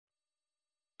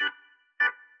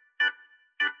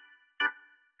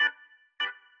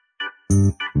Baby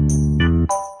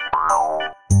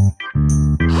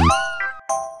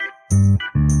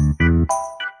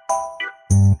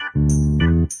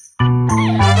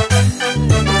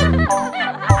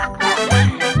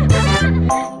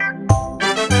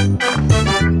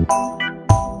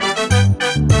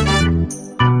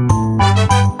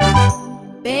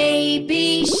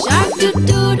shark doo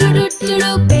doo doo doo doo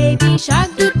doo. Baby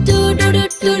shark doo doo doo doo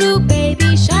doo doo.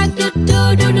 Baby shark doo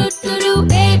doo doo doo doo doo.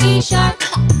 Baby shark.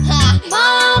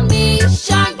 Mommy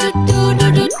shark doo doo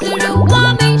doo doo doo doo.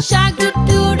 Mommy shark doo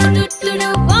doo doo doo doo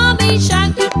doo. Mommy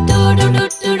shark doo doo doo doo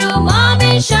doo doo.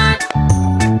 Mommy shark.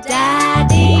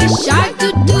 Daddy shark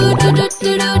doo doo doo doo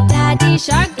doo doo. Daddy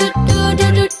shark doo doo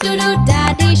doo doo doo doo.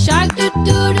 Daddy shark doo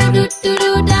doo doo doo doo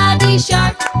doo. Daddy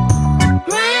shark.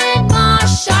 Grandma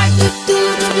shark doo doo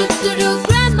doo doo doo doo.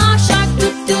 Grandma shark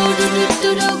doo doo doo doo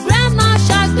doo doo. Grandma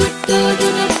shark doo doo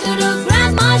doo doo doo doo.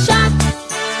 Grandma shark.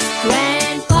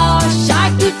 Grandpa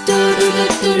shark doo doo doo doo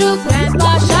doo doo.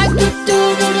 Grandpa shark doo doo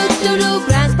doo doo doo doo.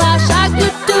 Grandpa shark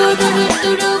doo doo doo doo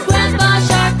doo doo. Grandpa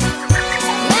shark.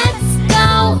 Let's go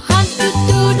hunt doo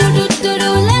doo doo doo doo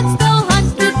doo. Let's go hunt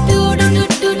doo doo doo doo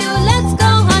doo doo. Let's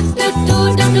go hunt doo doo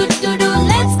doo doo doo doo.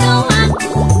 Let's go hunt.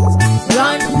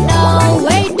 Run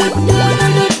away doo doo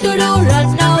doo doo doo doo. Run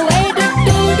away doo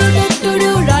doo doo doo doo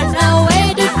doo. Run away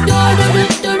doo doo doo doo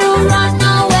doo doo. Run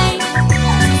away.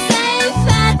 Safe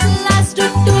at last doo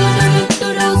doo doo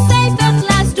doo doo. Safe at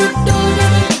last doo doo doo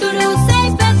doo doo.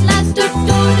 Safe at last doo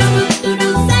doo doo doo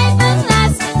doo. Safe at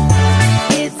last.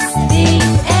 It's the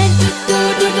end doo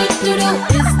doo doo doo doo.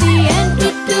 It's the end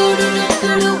doo doo doo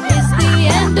doo doo. It's the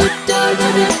end doo doo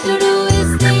doo doo doo.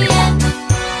 It's the end.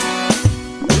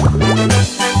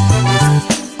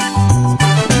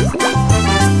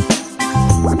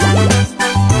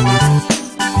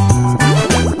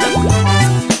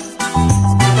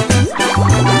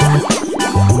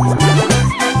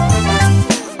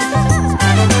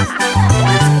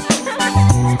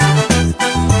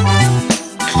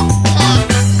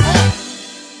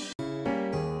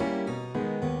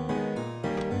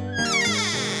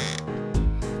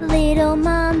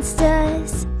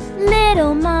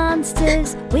 Little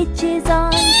monsters, witches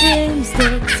on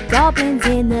broomsticks, goblins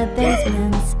in the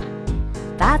basements,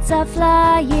 bats are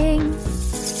flying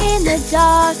in the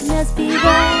darkness.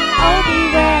 Beware, oh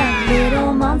beware,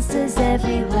 little monsters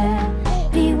everywhere.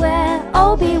 Beware,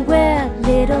 oh beware,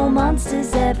 little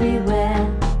monsters everywhere.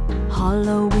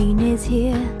 Halloween is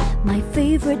here, my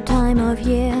favorite time of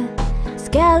year.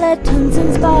 Skeletons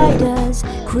and spiders,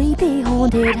 creepy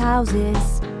haunted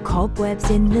houses, cobwebs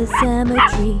in the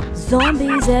cemetery,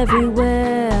 zombies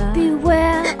everywhere.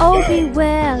 Beware, oh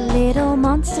beware, little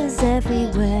monsters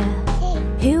everywhere.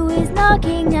 Who is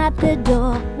knocking at the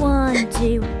door? 1,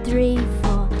 2, 3,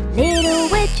 4. Little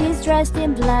witches dressed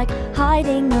in black,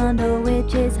 hiding under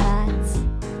witches' hats.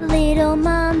 Little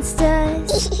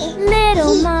monsters,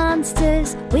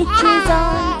 witches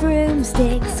on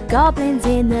broomsticks, goblins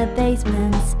in the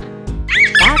basements,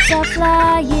 bats are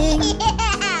flying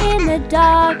in the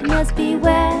darkness.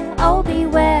 Beware, oh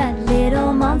beware,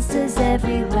 little monsters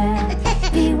everywhere.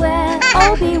 Beware,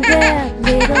 oh beware,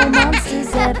 little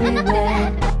monsters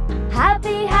everywhere.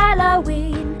 Happy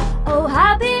Halloween, oh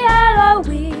happy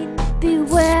Halloween.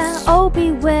 Beware, oh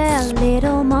beware,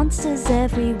 little monsters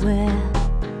everywhere.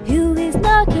 Who is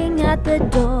knocking at the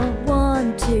door?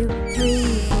 1, 2,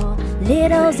 3, 4.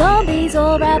 Little zombies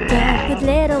all wrapped up with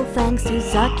little fangs to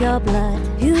suck your blood.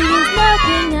 Who is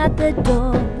knocking at the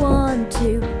door? 1,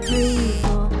 2, 3,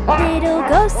 4. Little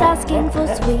ghosts asking for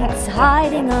sweets,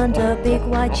 hiding under big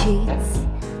white sheets.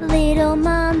 Little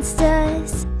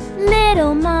monsters,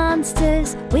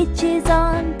 witches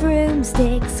on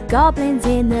broomsticks, goblins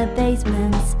in the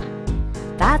basements,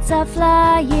 bats are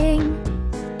flying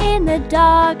in the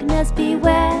darkness.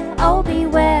 Beware, oh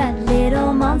beware,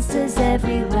 little monsters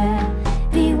everywhere.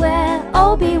 Beware,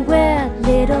 oh beware,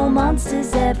 little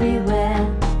monsters everywhere.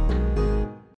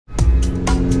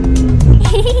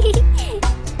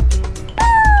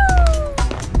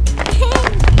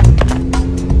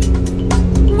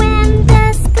 When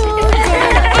the school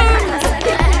day ends,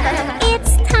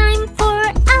 it's time for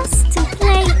us to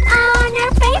play on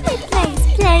our favorite place.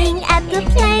 Playing at the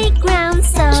playground,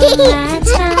 so much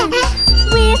fun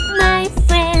with my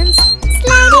friends.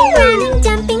 Sliding, running,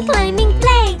 jumping, climbing,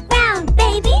 playground,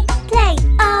 baby. Play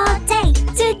all day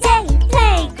today.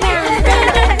 Playground,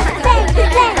 baby. Play,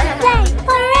 play, play,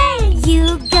 hooray! You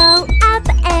go up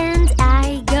and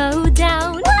I go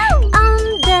down on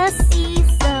the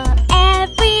seesaw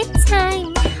every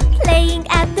time. Playing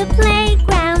at the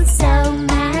playground, so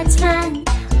much fun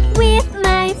with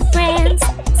my friends.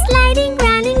 Sliding,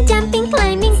 running, jumping,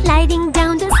 climbing, sliding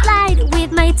down the slide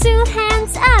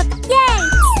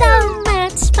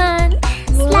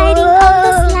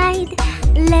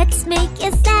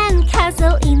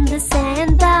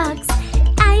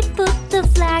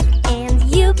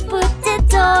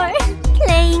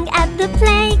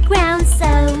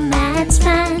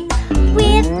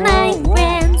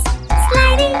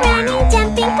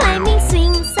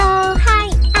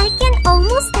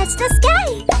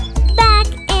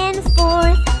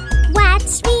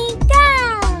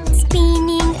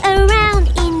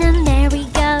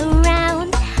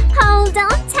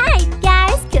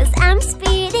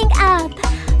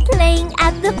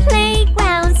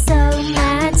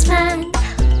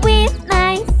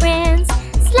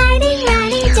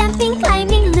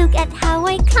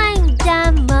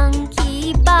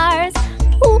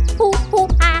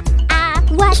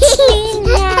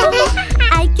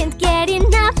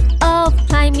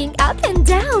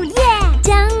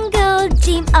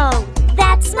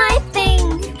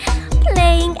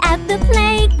the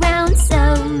playground,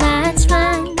 so much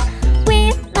fun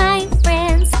with my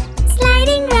friends.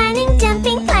 Sliding, running,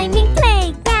 jumping, climbing,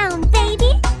 playground,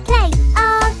 baby. Play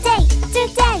all day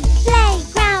today.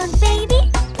 Playground, baby.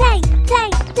 Play, play,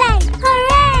 play,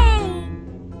 hooray!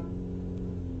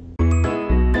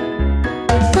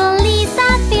 Police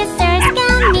officers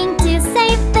coming to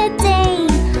save the day.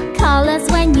 Call us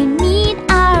when you need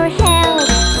our help.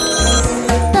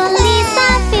 Police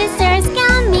officers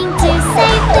coming to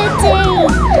save the day.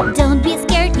 Don't be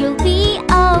scared, you'll be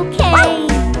okay.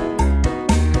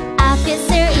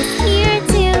 Officer is here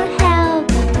to help.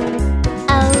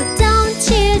 Oh, don't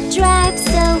you drive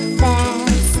so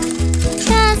fast,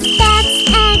 'cause that's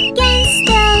against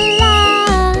the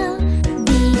law.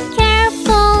 Be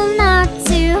careful not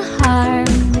to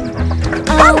harm,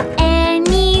 oh,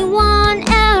 anyone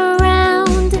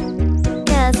around,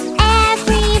 'cause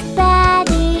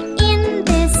everybody in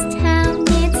this town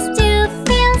needs to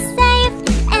feel safe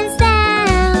and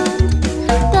sound.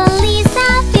 Police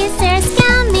officers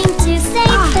coming to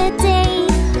save the day.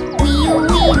 Wheel,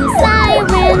 wheel,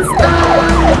 sirens on.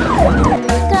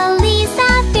 Police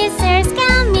officers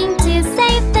coming to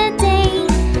save the day.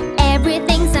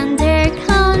 Everything's under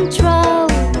control.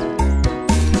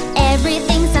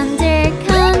 Everything's under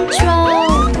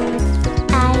control.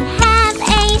 I have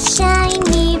a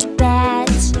shiny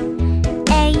badge,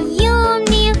 a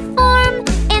uniform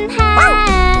and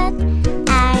hat.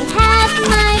 I have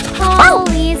my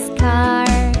police car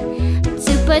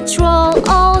to patrol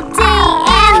all day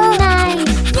and night.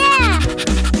 Yeah!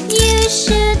 You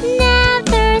should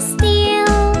never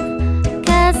steal,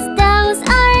 'cause those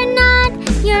are not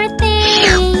your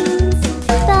things.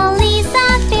 Police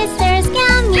officers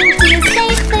coming to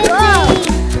save the day.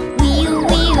 Wheel,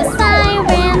 wheel,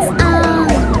 sirens on.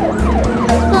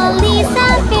 Police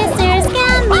officers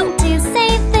coming to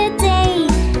save the day.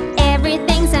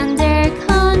 Everything's under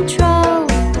control.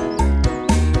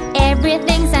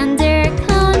 Everything's under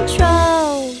control.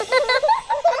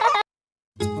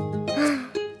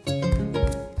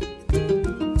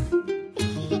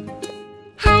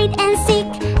 Hide and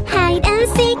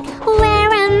seek,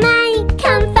 where am I?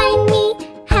 Come find me.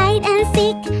 Hide and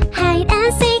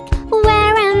seek,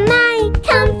 where am I?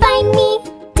 Come find me.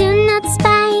 Do not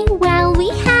spy while we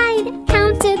hide.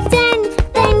 Count to 10,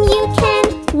 then you can.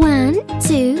 1,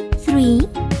 2, 3,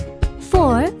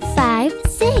 4, 5,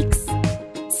 6,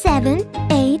 7,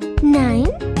 8,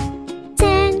 9,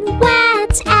 10.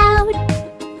 Watch out!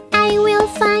 I will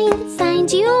find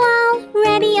you all.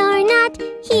 Ready or not,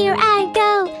 here I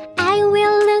go. I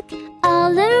will look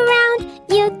all around.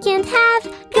 You can't have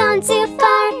gone too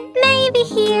far. Maybe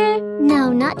here,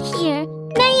 no, not here.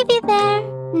 Maybe there,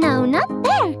 no, not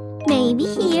there. Maybe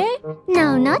here,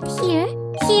 no, not here.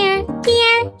 Here,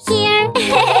 here, here.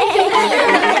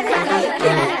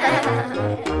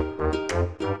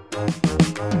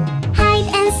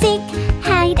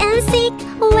 Hide and seek,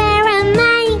 where am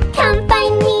I? Come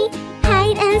find me.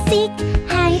 Hide and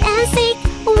seek,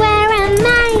 where am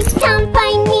I? Come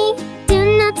find me. Do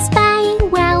not spy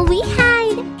while we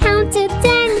hide. Count to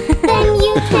 10, then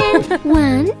you can.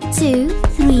 1, 2,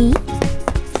 3,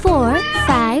 4,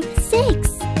 5, 6,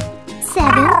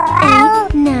 7,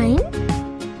 8, 9,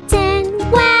 10.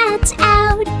 Watch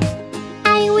out!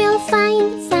 I will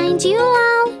find you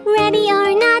all. Ready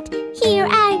or not, here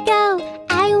I go.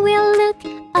 I will look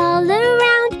all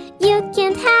around. You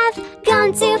can't have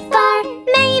gone too far.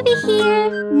 Maybe here,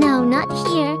 no, not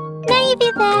here. Maybe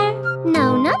there, no,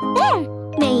 not there.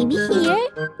 Maybe here,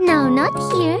 no, not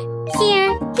here.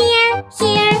 Here, here,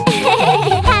 here.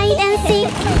 Hide and seek,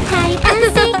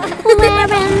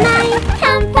 where am I?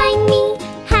 Come find me.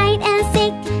 Hide and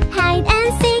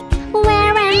seek,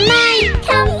 where am I?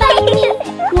 Come find me.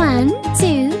 1,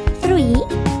 2, 3,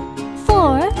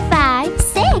 4, 5,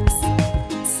 6,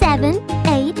 7,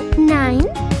 8, 9,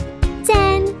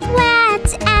 10.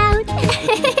 Watch out!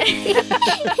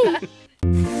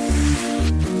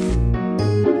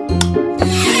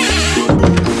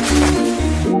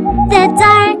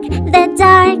 The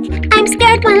dark, I'm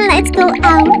scared when lights go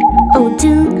out. Oh,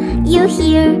 do you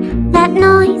hear that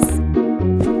noise?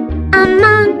 A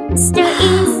monster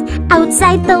is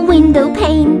outside the window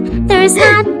pane. There's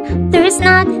not,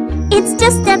 it's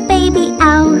just a baby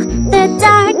owl. The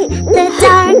dark,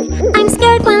 I'm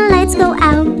scared when lights go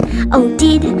out. Oh,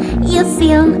 did you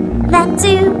feel that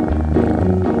too?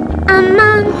 A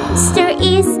monster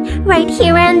is right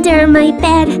here under my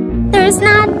bed. There's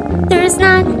not,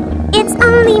 it's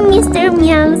only Mr.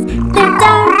 Meows.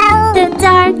 The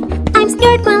dark, I'm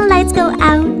scared when lights go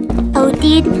out. Oh,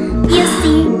 did you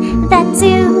see that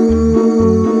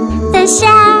too? The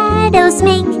shadows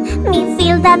make me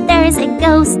feel that there's a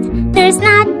ghost. There's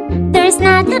not.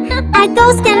 A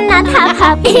ghost cannot have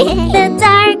happy. The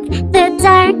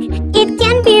dark, it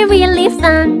can be really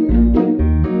fun.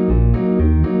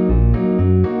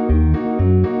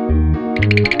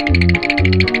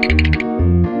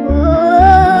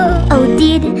 Oh,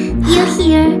 did you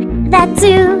hear that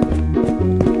too?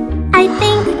 I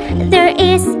think there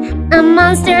is a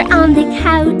monster on the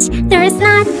couch. There's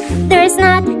not.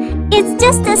 It's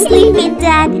just a sleepy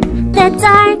dad. The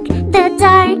dark,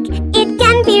 it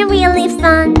can be really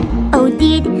fun. Oh,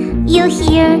 did you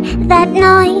hear that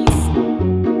noise?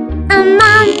 A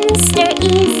monster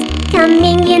is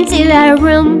coming into our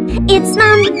room. It's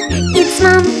mom,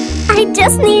 I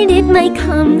just needed my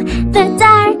calm. The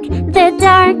dark,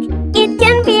 it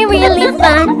can be really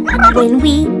fun. When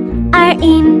we are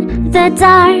in the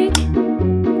dark,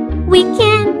 we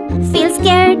can feel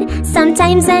scared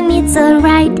sometimes, and it's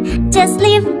alright. Just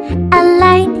leave a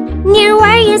light near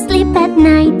where you sleep at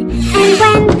night. And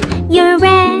when you're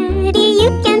ready, you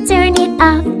can turn it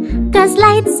off, 'cause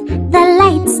the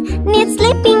lights need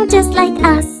sleeping just like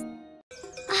us.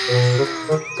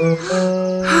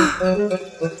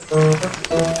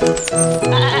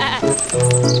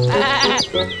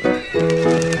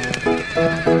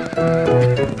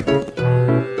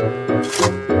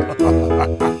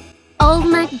 Old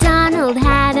MacDonald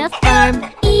had a farm,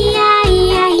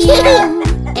 E-I-E-I-O.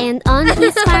 And on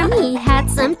his farm he had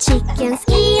some chickens,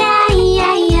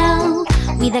 E-I-E-I-O.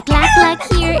 With a clack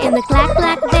here and a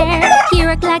clack there. Here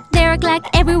a clack, there a clack,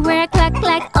 everywhere a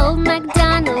clack. Old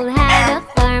MacDonald had a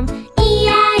farm,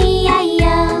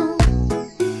 E-I-E-I-O.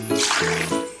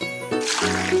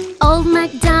 Old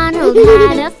MacDonald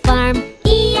had a farm,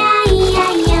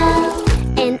 E-I-E-I-O.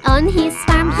 And on his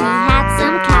farm he had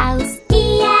some cows,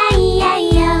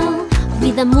 E-I-E-I-O.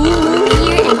 With a moo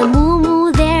here and a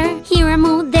moo there. Here a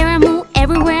moo, there a moo,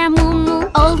 everywhere a moo.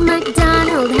 Old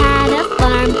MacDonald had a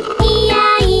farm,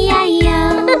 E-I-E-I-O.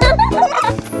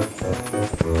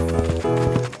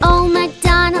 Old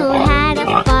MacDonald had a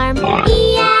farm,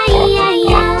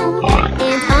 E-I-E-I-O.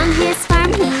 And on his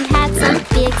farm he had some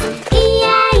pigs,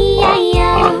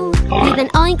 E-I-E-I-O. With an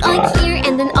oink oink here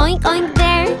and an oink oink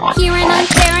there. Here an oink,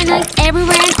 there an oink,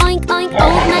 everywhere an oink oink.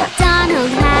 Old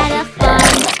MacDonald had a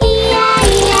farm,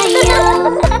 E-I-E-I-O.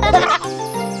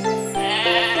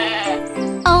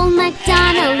 Old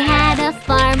MacDonald had a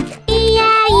farm,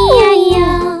 E-I-E-I-O.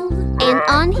 And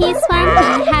on his farm he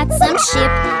had some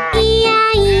sheep,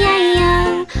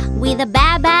 E-I-E-I-O. With a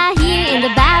ba-ba here and a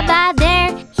ba-ba there.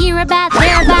 Here a ba,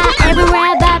 there a ba,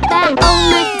 everywhere a ba-ba. Old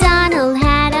MacDonald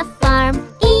had a farm,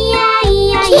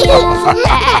 E-I-E-I-O.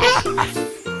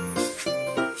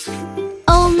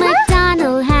 Old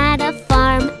MacDonald had a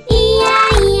farm,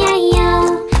 E-I-E-I-O.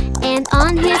 And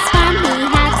on his farm he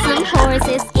had some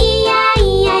horses,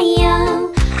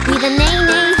 E-I-E-I-O. With a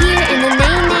neigh-neigh here and a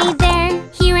neigh-neigh there.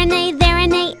 Here a neigh, there a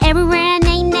neigh, everywhere a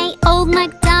neigh-neigh. Old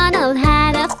MacDonald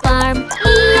had a farm,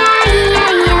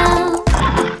 E-I-E-I-O.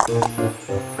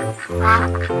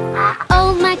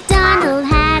 Old MacDonald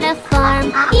had a farm,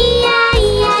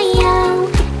 E-I-E-I-O.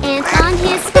 And on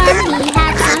his farm he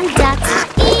had some ducks,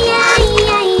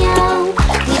 E-I-E-I-O.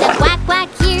 With a quack quack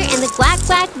here and a quack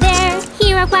quack there.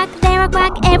 Here a quack, there a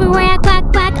quack, everywhere a quack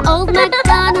quack. Old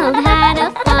MacDonald had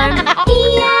a farm,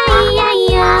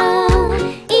 E-I-E-I-O.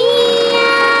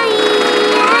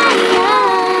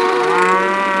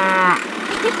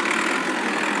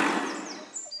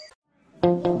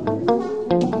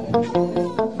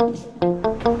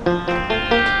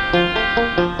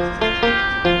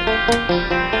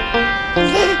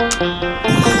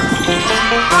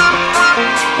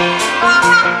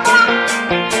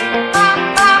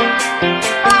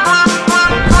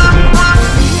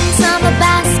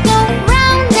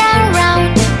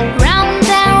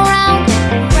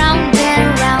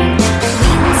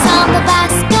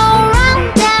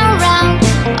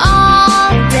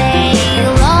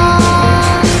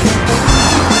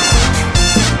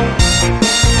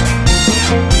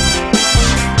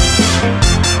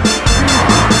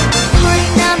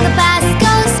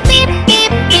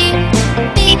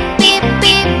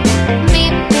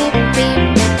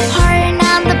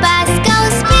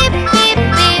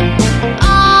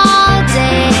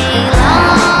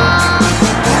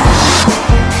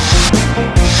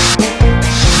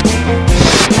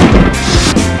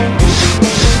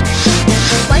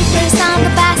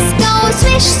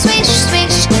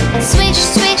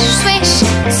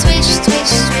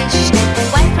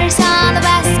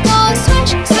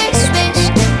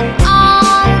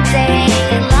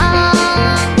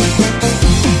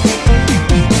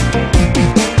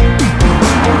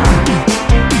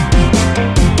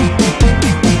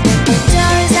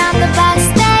 Doors on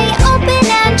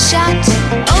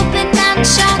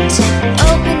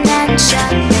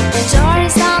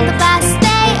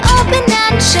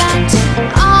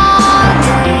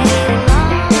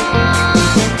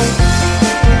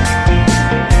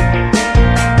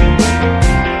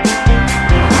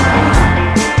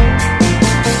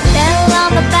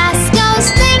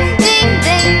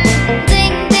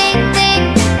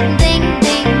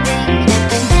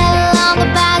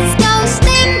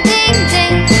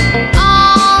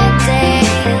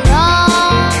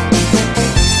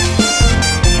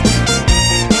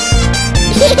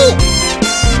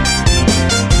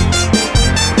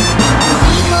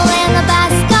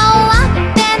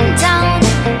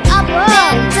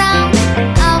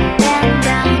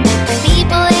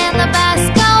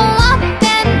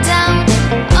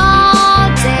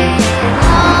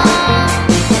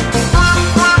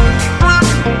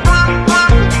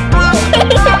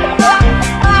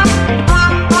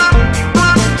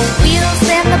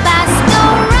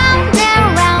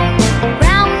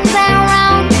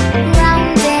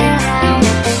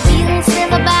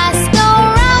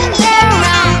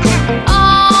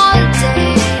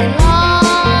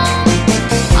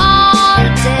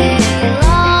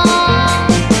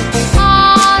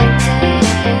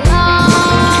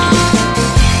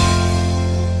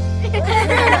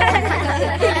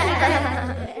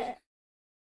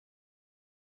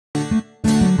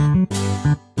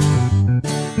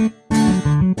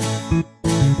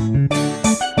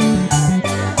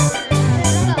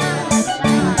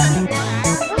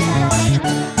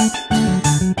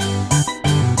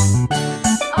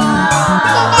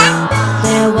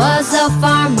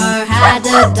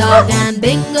a dog and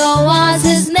Bingo was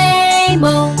his name.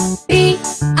 Oh,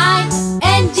 B-I-N-G-O,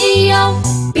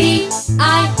 B-I-N-G-O,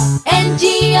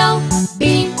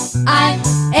 B-I-N-G-O,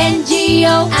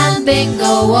 and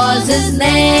Bingo was his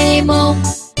name. Oh.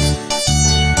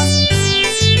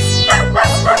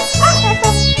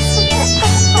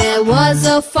 There was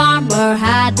a farmer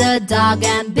had a dog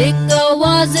and Bingo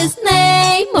was his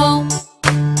name. Oh,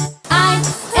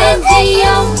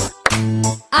 I-N-G-O,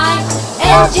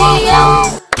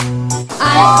 I-N-G-O,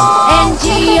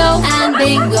 I-N-G-O, and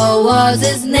Bingo was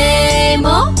his name.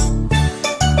 Oh.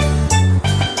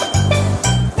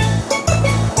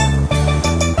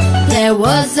 There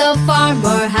was a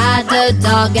farmer had a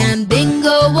dog and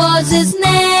Bingo was his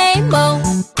name. Oh,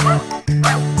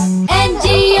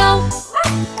 N-G-O,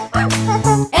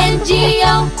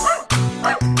 N-G-O,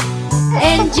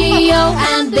 N-G-O,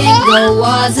 and Bingo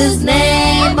was his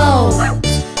name. Oh.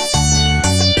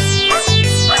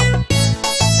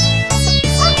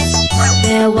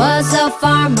 There was a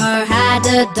farmer had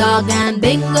a dog and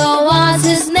Bingo was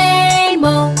his name.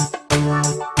 Oh,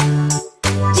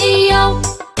 G-O,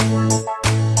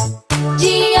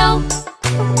 G-O,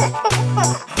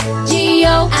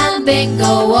 G-O, and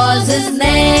Bingo was his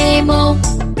name. Oh.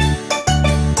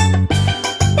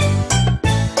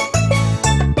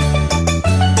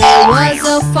 There was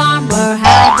a farmer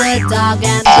had a dog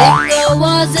and Bingo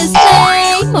was his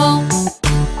name. Oh,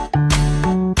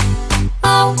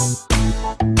 oh,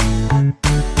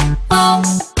 oh,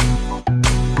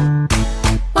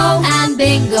 oh, and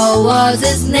Bingo was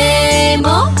his name.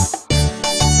 Oh.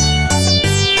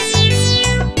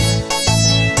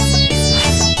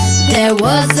 There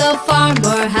was a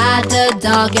farmer had a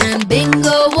dog and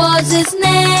Bingo was his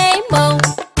name. Oh.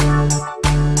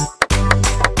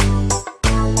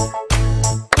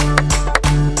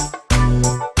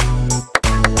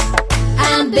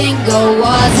 And Bingo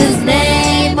was his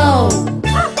name. Oh.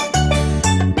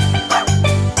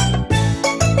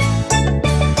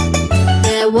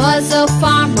 There was a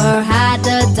farmer had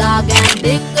a dog and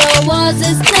Bingo was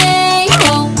his name.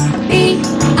 Oh.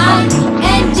 B-I-N-G-O,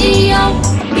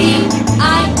 B-I-N-G-O,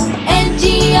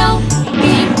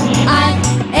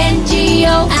 B-I-N-G-O,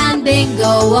 and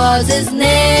Bingo was his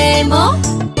name. Oh.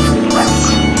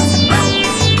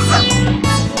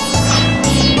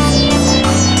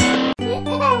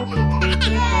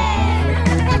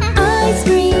 Ice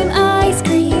cream, ice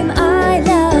cream, I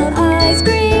love ice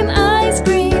cream, ice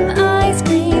cream, ice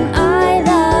cream, I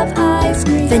love ice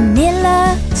cream.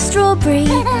 Vanilla, strawberry,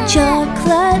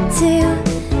 chocolate too.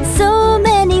 So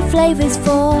many flavors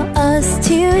for us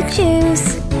to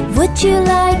choose. Would you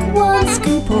like one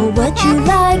scoop or would you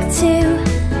like two?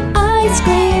 Ice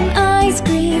cream,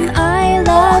 I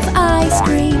love ice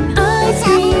cream. Ice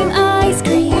cream,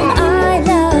 I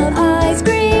love ice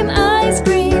cream.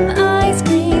 Ice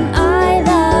cream, I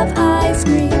love ice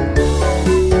cream.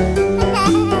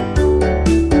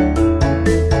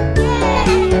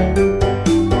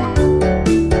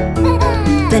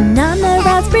 Banana,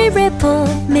 raspberry ripple,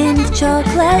 mint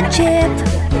chocolate chip.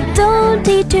 Don't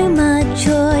eat too much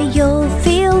or you'll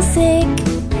feel sick.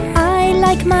 I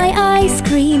like my ice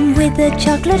cream with a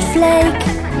chocolate flake.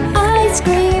 Ice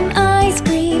cream,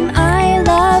 I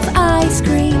love ice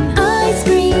cream. Ice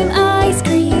cream,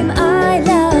 I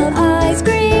love ice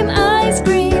cream. Ice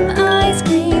cream,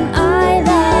 I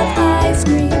love ice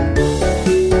cream.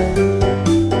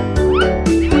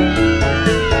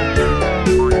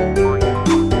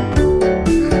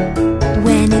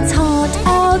 When it's hot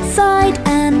outside,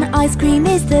 an ice cream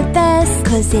is the best,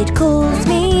 'cause it cools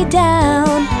me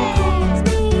down.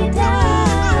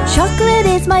 Chocolate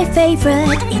is my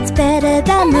favorite, it's better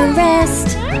than the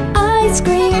rest. Ice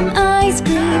cream,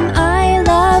 I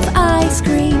love ice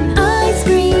cream. Ice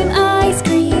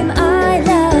cream, I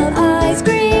love ice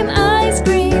cream. Ice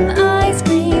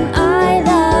cream, I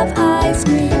love ice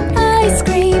cream.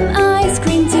 Ice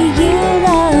cream, do you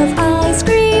love ice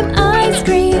cream?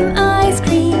 Ice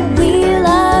cream, we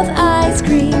love ice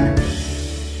cream.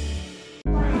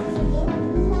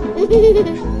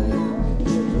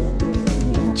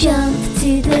 Jump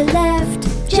to the left,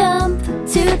 jump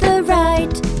to the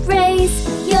right. Raise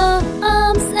your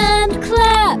arms and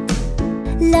clap.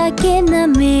 Look in the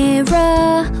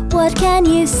mirror, what can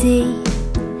you see?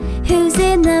 Who's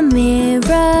in the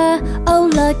mirror? Oh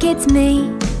look, it's me.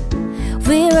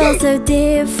 We're all so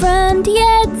different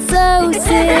yet so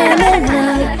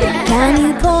similar. Can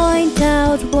you point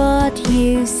out what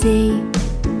you see?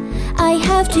 I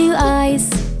have two eyes,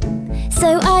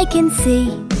 so I can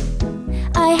see.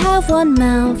 I have one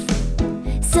mouth,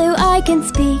 so I can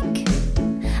speak.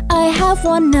 I have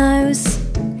one nose,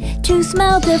 to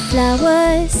smell the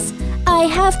flowers. I I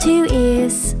have 2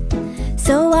 ears,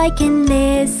 so I can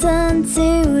listen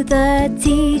to the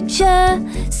teacher,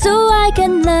 so I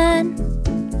can learn.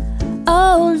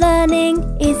 Oh, learning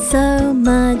is so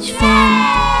much fun.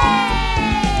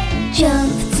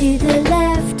 Jump to the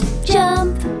left,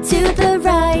 jump to the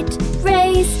right,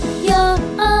 raise your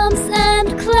arms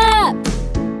and clap.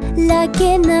 Look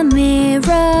in the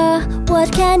mirror,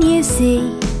 what can you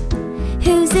see?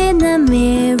 Who's in the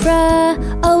mirror?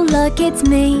 Oh, look, it's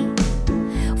me.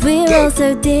 We're all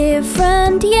so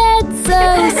different, yet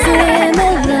so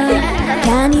similar.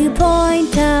 Can you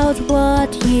point out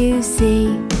what you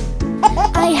see?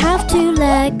 I have 2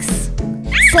 legs,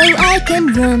 so I can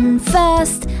run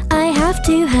fast. I have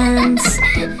 2 hands,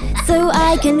 so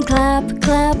I can clap,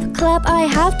 clap, clap. I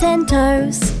have 10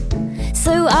 toes,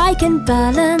 so I can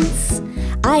balance.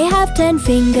 I have 10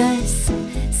 fingers,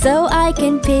 so I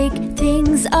can pick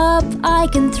things up. I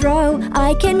can throw,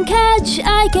 I can catch,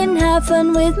 I can have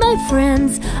fun with my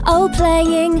friends. Oh,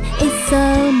 playing is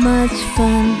so much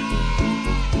fun.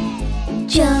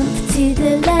 Jump to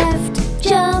the left,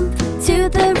 jump to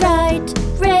the right,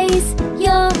 raise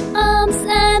your arms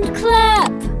and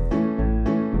clap.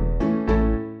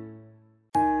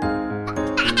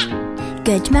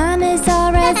 Good manners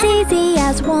are as easy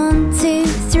as 1, 2,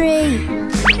 3.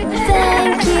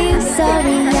 Thank you,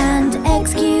 sorry, and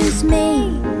excuse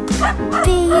me.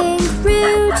 Being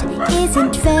rude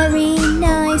isn't very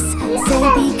nice, so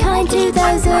be kind to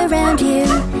those around you.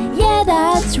 Yeah,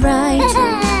 that's right.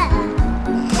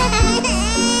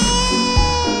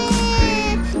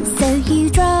 So you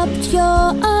dropped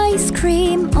your ice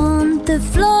cream on the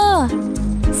floor.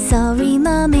 Sorry,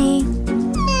 Mummy.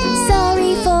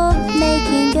 Sorry for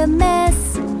making a mess.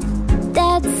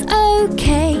 That's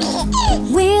okay,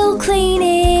 we'll clean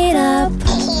it up.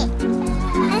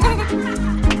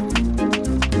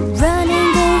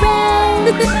 Running around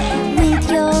with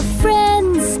your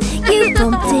friends, you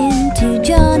bumped into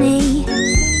Johnny.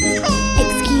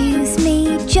 Excuse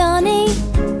me, Johnny,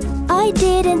 I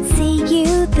didn't see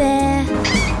you there.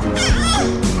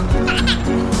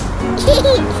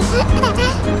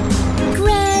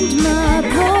 Grandma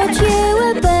brought you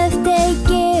a birthday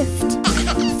gift.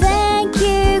 Thank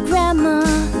you, Grandma.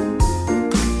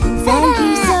 Thank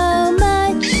you so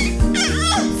much.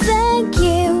 Thank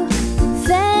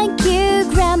you,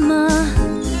 Grandma.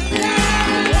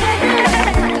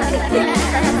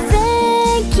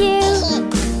 Thank you,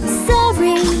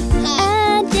 sorry,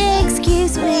 and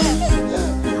excuse me.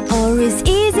 Or as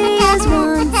easy as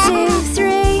 1, 2,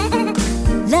 3.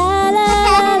 La la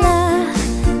la la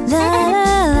la la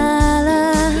la.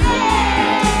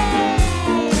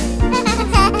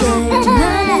 Good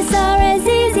manners are as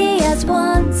easy as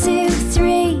 1, 2,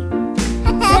 3.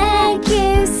 Thank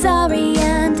you, sorry,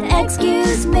 and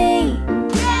excuse me.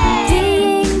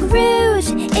 Being rude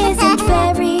isn't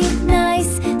very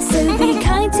nice, so be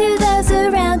kind to those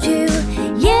around you.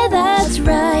 Yeah, that's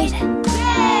right.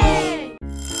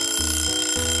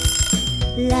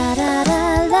 La da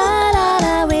da la la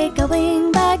la, we're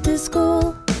going back to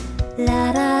school.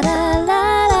 La da da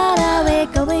la la la, we're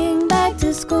going back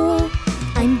to school.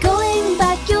 I'm going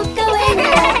back, you're going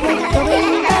back, we're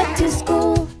going back to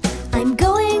school. I'm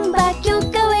going back, you're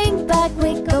going back,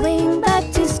 we're going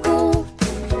back to school.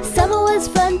 Summer was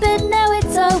fun, but now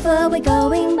it's over, we're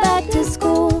going back to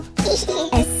school.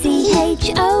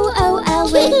 S-C-H-O-O-L,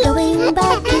 we're going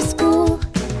back to school.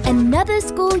 Another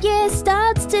school year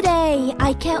starts today.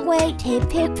 I can't wait,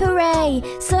 hip hip hooray.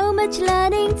 So much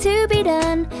learning to be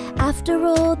done. After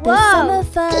all the summer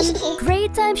fun,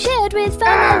 great time shared with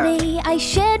family. I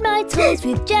shared my toys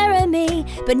with Jeremy,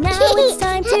 but now it's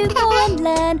time to go and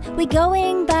learn. We're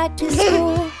going back to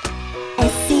school.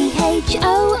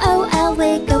 S-C-H-O-O-L,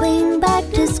 we're going back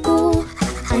to school.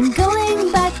 I'm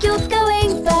going back, you're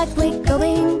going back, we're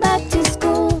going back to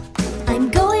school. I'm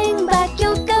going back,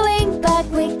 you're going back,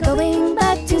 we're going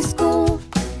back to school.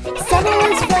 Summer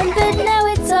was fun, but now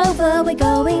it's over, we're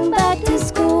going back to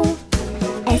school.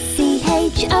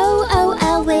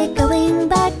 S-C-H-O-O-L, we're going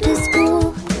back to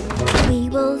school. We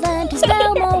will learn to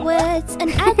spell more words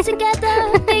and add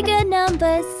together bigger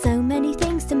numbers. So many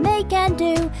things to make and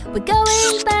do. We're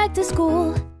going back to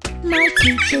school. My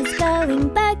teacher's going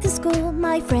back to school.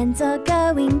 My friends are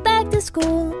going back to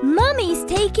school. Mummy's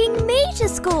taking me to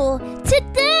school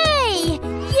today!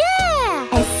 Yeah!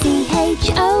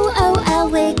 S-C-H-O-O-L,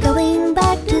 we're going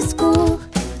back to school.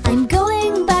 I'm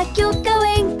going back, you're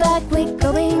going back, we're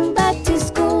going back to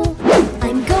school.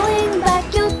 I'm going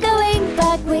back, you're going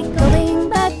back, we're going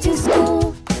back to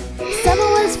school. Summer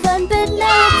was fun, but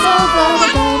now it's over,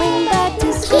 we're going back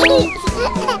to school.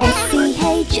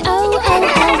 S-C-H-O-O-L,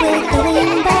 we're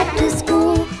going back to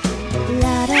school.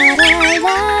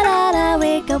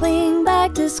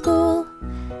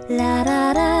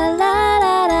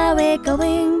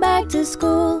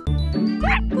 school.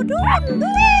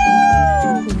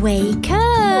 Wake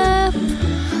up!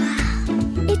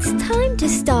 It's time to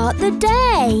start the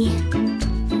day.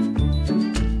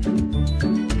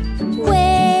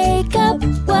 Wake up,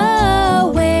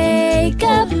 whoa, wake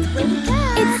up.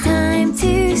 It's time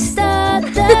to start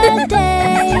the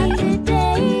day.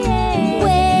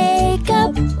 Wake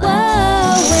up,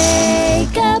 whoa,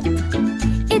 wake up.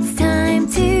 It's time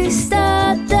to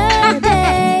start the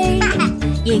day.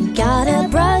 You gotta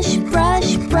brush,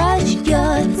 brush, brush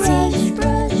your teeth.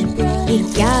 You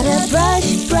gotta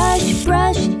brush, brush,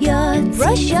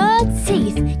 brush your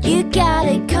teeth. You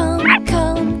gotta comb,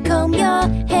 comb, comb your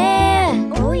hair.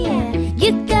 Oh yeah.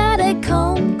 You gotta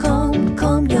comb, comb,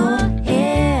 comb your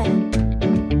hair.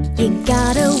 You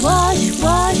gotta wash,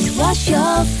 wash, wash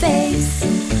your face.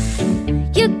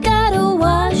 You gotta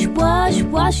wash, wash,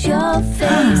 wash your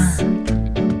face.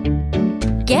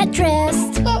 Get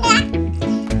dressed.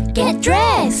 Get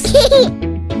dressed.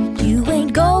 You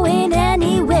ain't going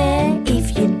anywhere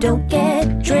if you don't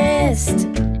get dressed.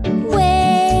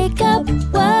 Wake up,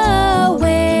 whoa,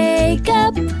 wake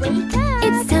up.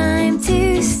 It's time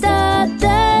to start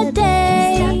the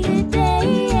day.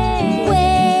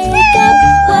 Wake up,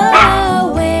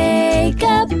 whoa, wake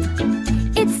up.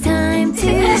 It's time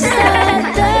to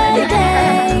start the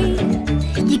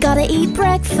day. You gotta eat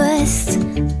breakfast.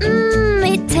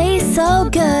 It tastes so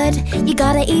good. You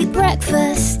gotta eat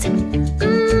breakfast.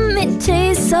 It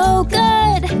tastes so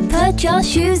good. Put your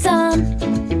shoes on.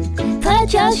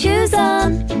 Put your shoes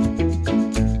on.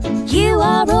 You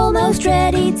are almost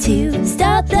ready to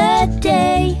start the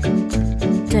day.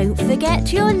 Don't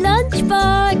forget your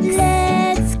lunchbox.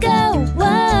 Let's go.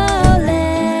 Whoa,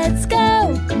 let's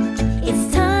go.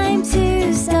 It's time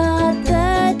to start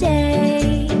the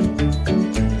day.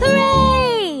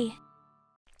 Hooray!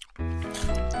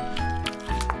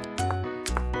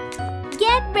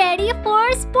 Get ready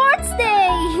for Sports Day!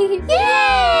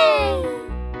 Yay!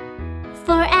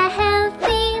 For a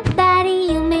healthy body,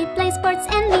 you may play sports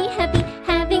and be happy,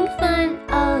 having fun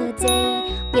all day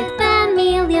with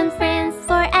family and friends.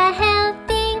 For a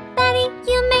healthy body,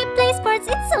 you may play sports,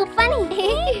 it's so funny!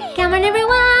 Come on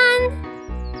everyone!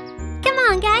 Come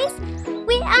on guys!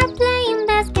 We are playing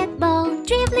basketball,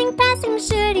 dribbling, passing,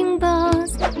 shooting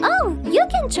balls. Oh, you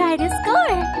can try to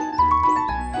score!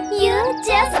 You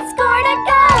just scored a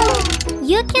goal!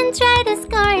 You can try to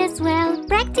score as well.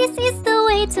 Practice is the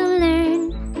way to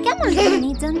learn. Come on,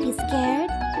 honey, don't be scared.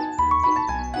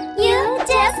 You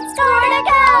just scored a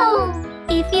goal!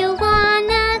 If you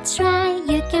wanna try,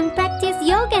 you can practice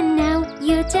yoga now.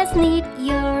 You just need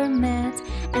your mat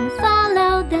and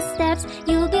follow the steps.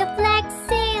 You'll be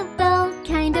flexible,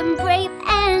 kind and brave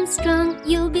and strong.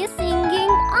 You'll be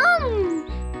singing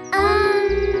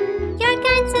You're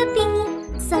going to be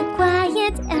so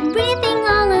quiet and breathing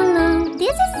all along.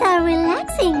 This is so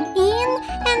relaxing. In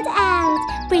and out.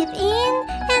 Breathe in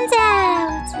and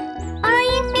out. Or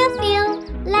if you feel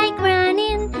like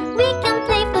running, we can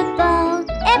play football.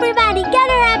 Everybody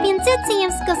gather up into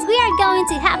teams, cause we are going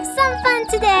to have some fun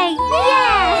today.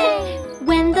 Yay!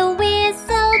 When the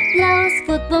whistle blows,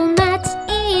 football match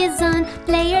is on.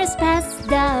 Players pass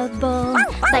the ball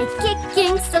by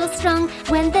kicking so strong.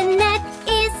 When the net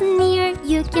is near,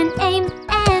 you can aim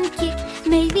and kick.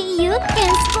 Maybe you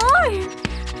can score.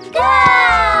 Go!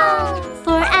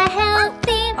 For a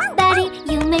healthy body,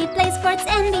 you may play sports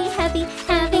and be happy,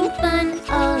 having fun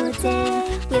all day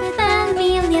with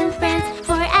family and friends.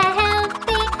 For a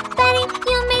healthy body,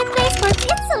 you may play sports,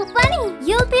 it's so funny.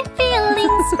 You'll be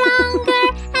feeling stronger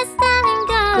as time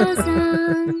goes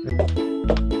on.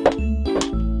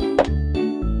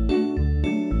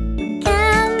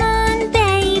 Come on,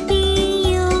 baby,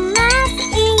 you must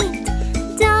eat.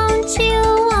 Don't you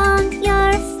want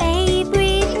your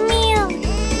favorite meal?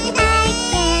 I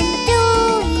can do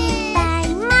it by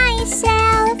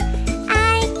myself.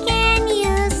 I can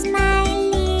use my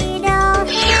little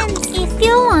hands. If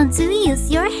you want to use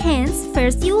your hands,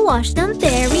 first you wash them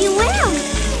very well.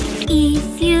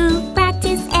 If you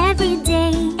practice every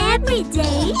day,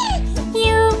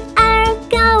 you are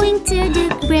going to do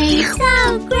great.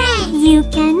 So great! You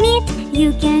can eat,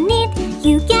 you can eat,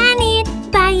 you can eat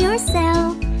by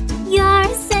yourself. You're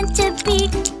such a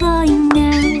big boy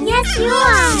now. Yes, you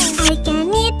are. I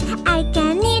can eat, I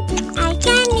can eat, I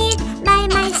can eat by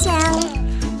myself.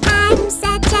 I'm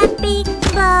such a big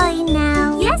boy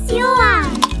now. Yes, you are.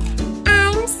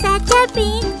 I'm such a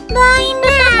big boy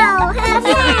now.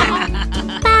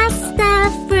 Pasta,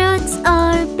 fruits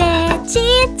or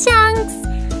veggie chunks,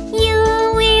 you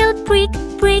will prick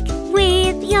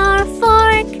with your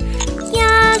fork.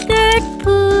 Yogurt,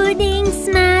 pudding,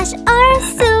 smash or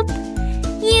soup,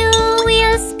 you will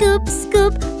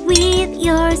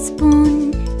your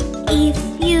spoon. If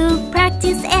you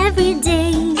practice every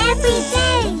day,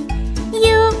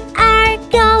 you are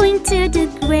going to do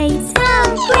great.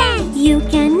 So great! You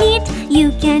can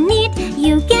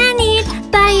eat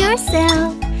by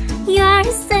yourself. You are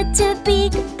such a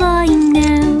big boy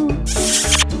now.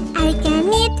 I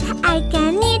can eat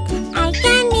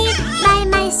by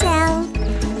myself.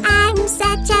 I'm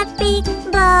such a big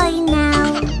boy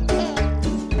now.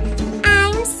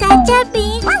 I'm such a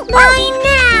big boy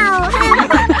now.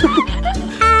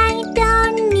 I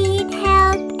don't need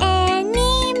help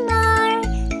anymore.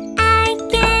 I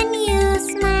can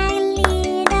use my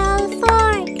little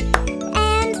fork.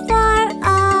 And for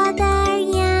other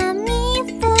yummy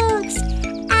foods,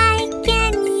 I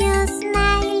can use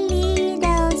my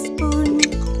little spoon.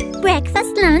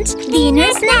 Breakfast, lunch,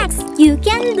 dinner, snacks. You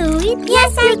can do it.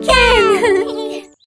 Yes, I can.